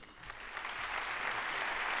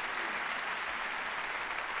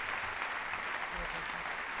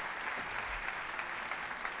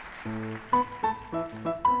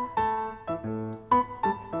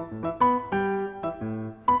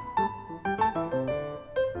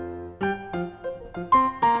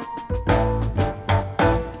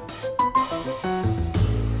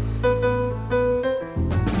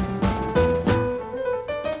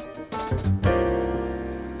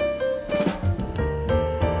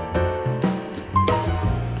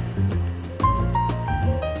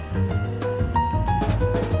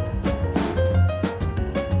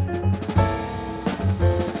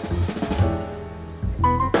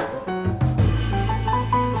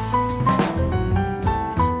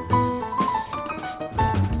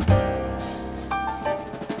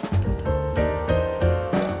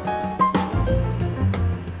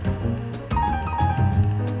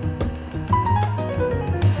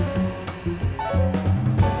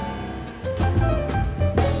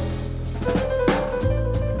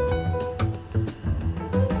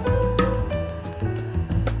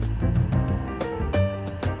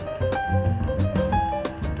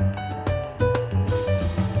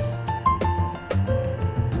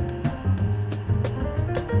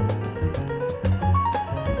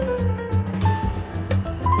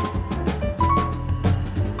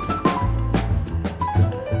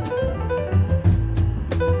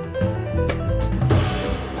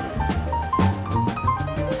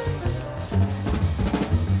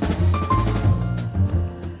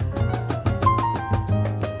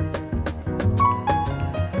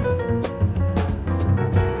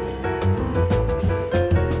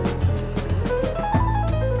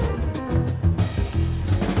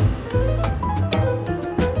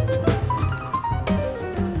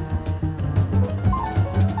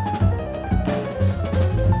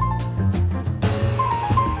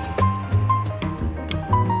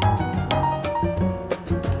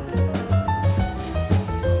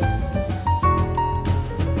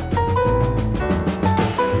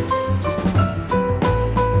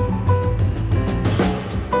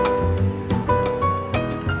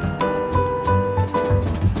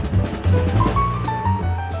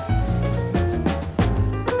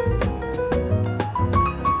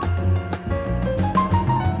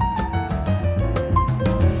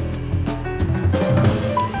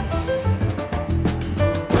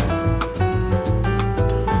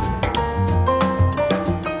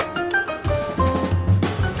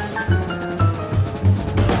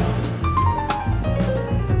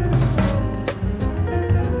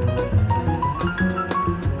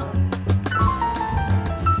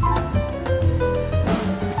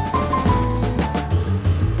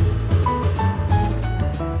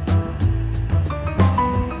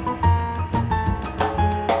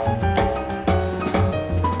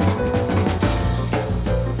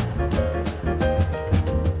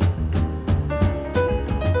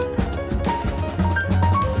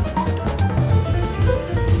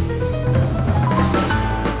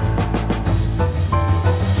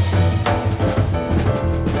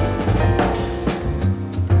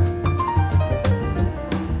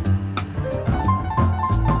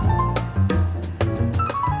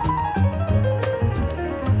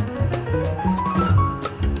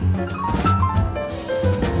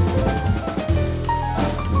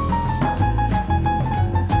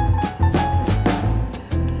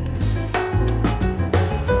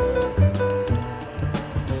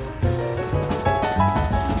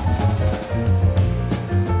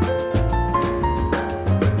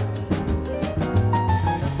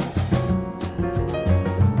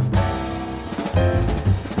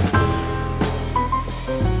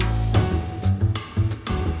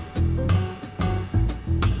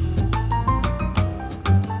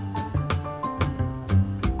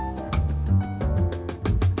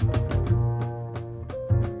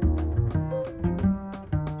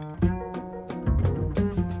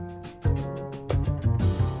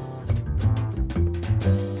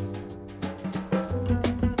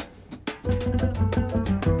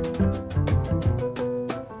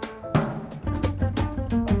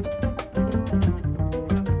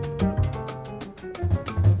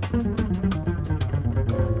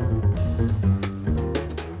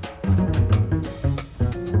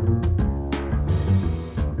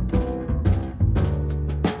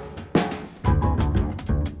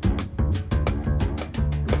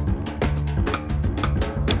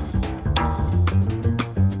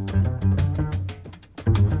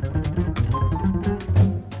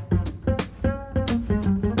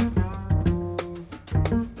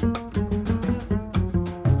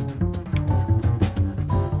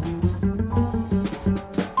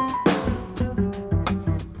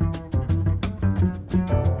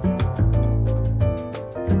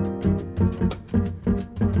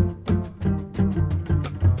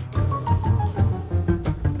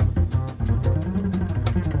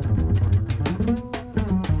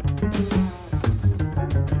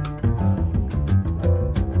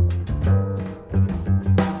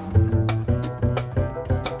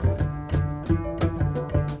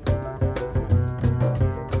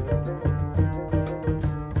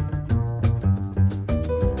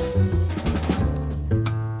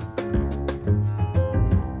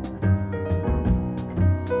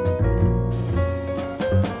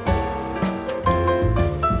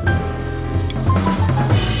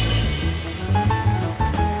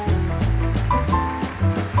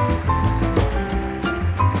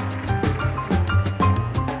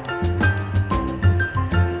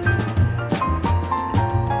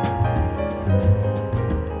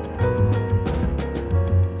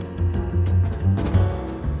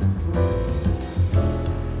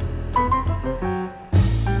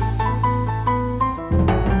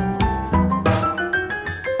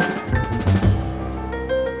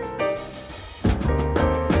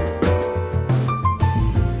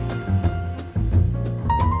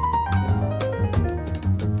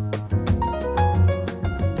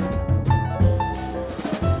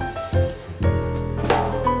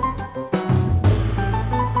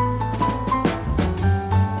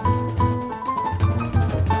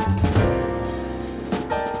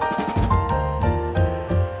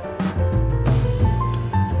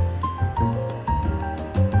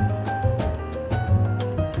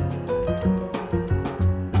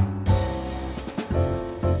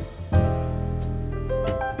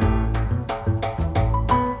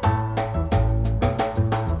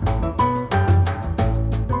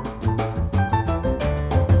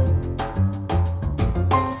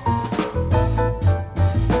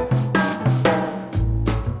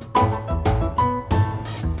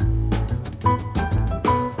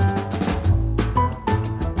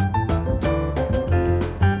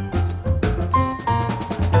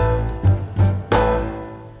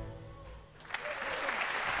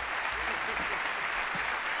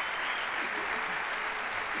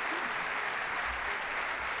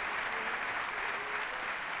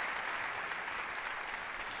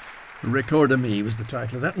 Record-a-Me was the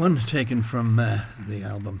title of that one, taken from the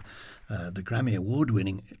album, the Grammy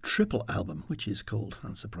award-winning triple album, which is called,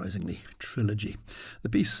 unsurprisingly, Trilogy. The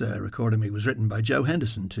piece, Record-a-Me, was written by Joe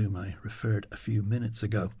Henderson, to whom I referred a few minutes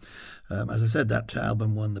ago. As I said, that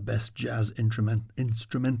album won the Best Jazz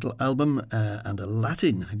Instrumental Album and a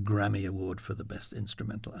Latin Grammy Award for the Best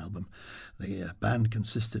Instrumental Album. The band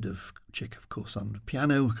consisted of Chick, of course, on the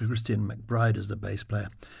piano, Christian McBride as the bass player,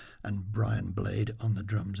 and Brian Blade on the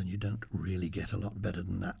drums, and you don't really get a lot better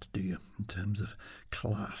than that, do you, in terms of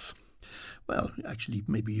class? Well, actually,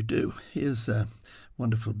 maybe you do. Here's a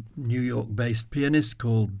wonderful New York-based pianist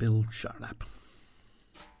called Bill Charlap.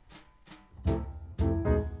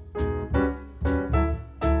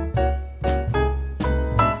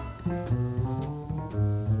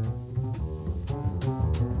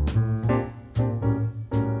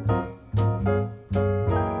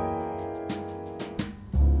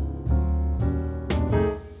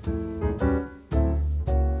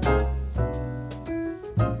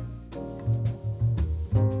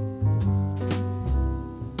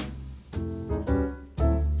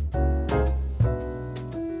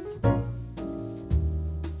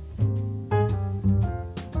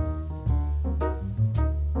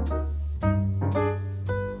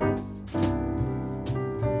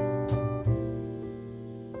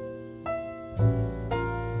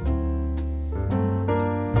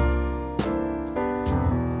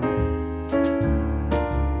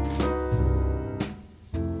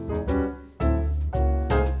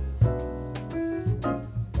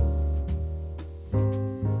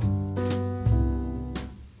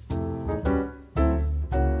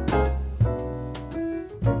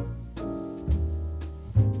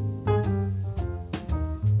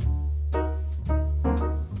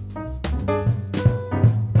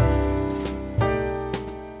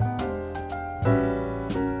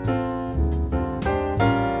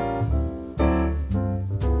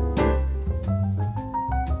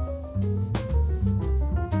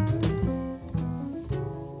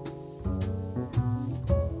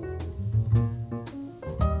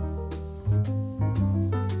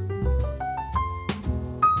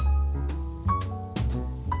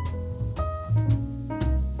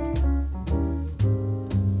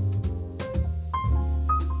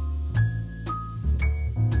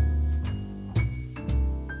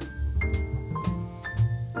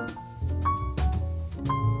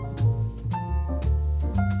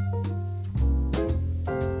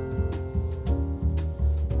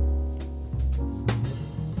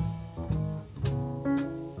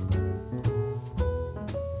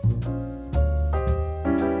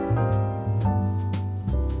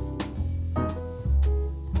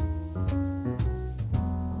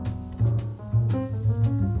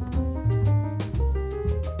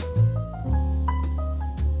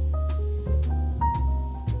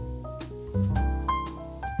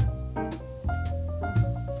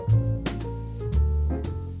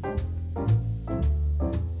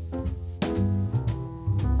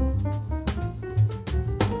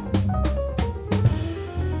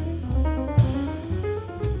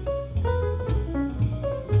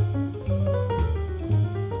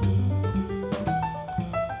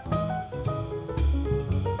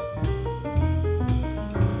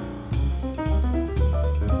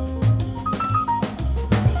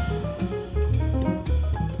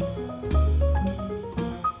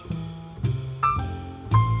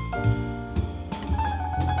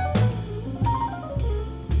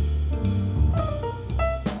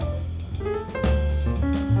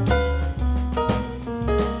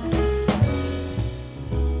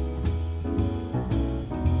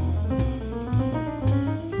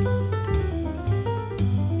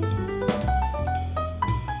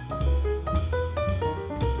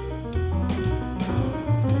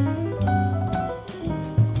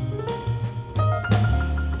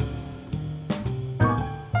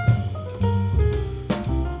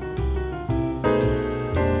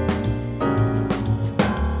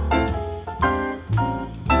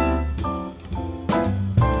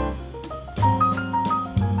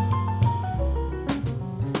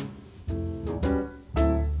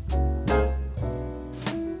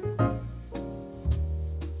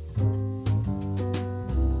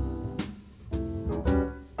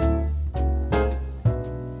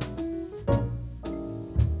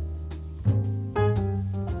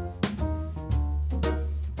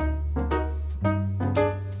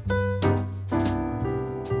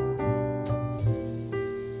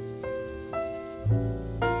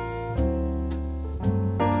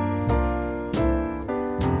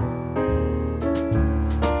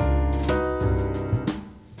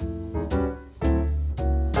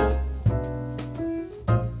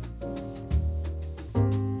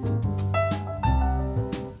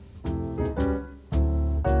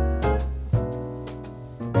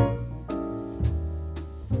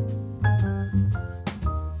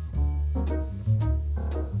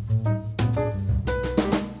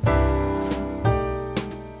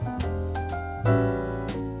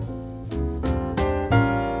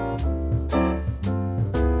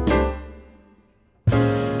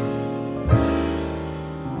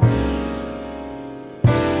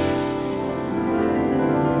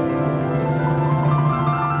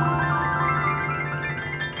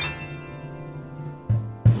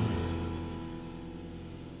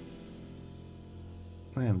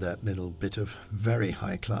 And that little bit of very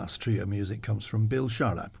high-class trio music comes from Bill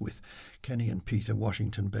Charlap with Kenny and Peter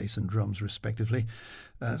Washington bass and drums respectively.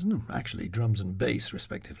 Actually, drums and bass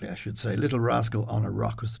respectively, I should say. Little Rascal on a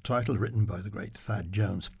Rock was the title, written by the great Thad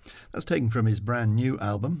Jones. That's taken from his brand new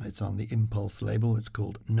album. It's on the Impulse label. It's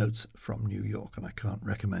called Notes from New York, and I can't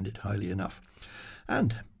recommend it highly enough.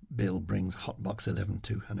 And Bill brings Hotbox 11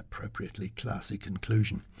 to an appropriately classy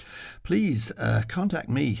conclusion. Please contact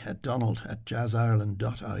me at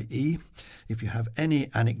donald@jazzireland.ie if you have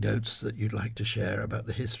any anecdotes that you'd like to share about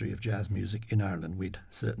the history of jazz music in Ireland. We'd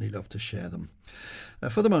certainly love to share them.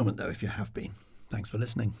 For the moment, though, if you have been, thanks for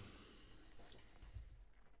listening.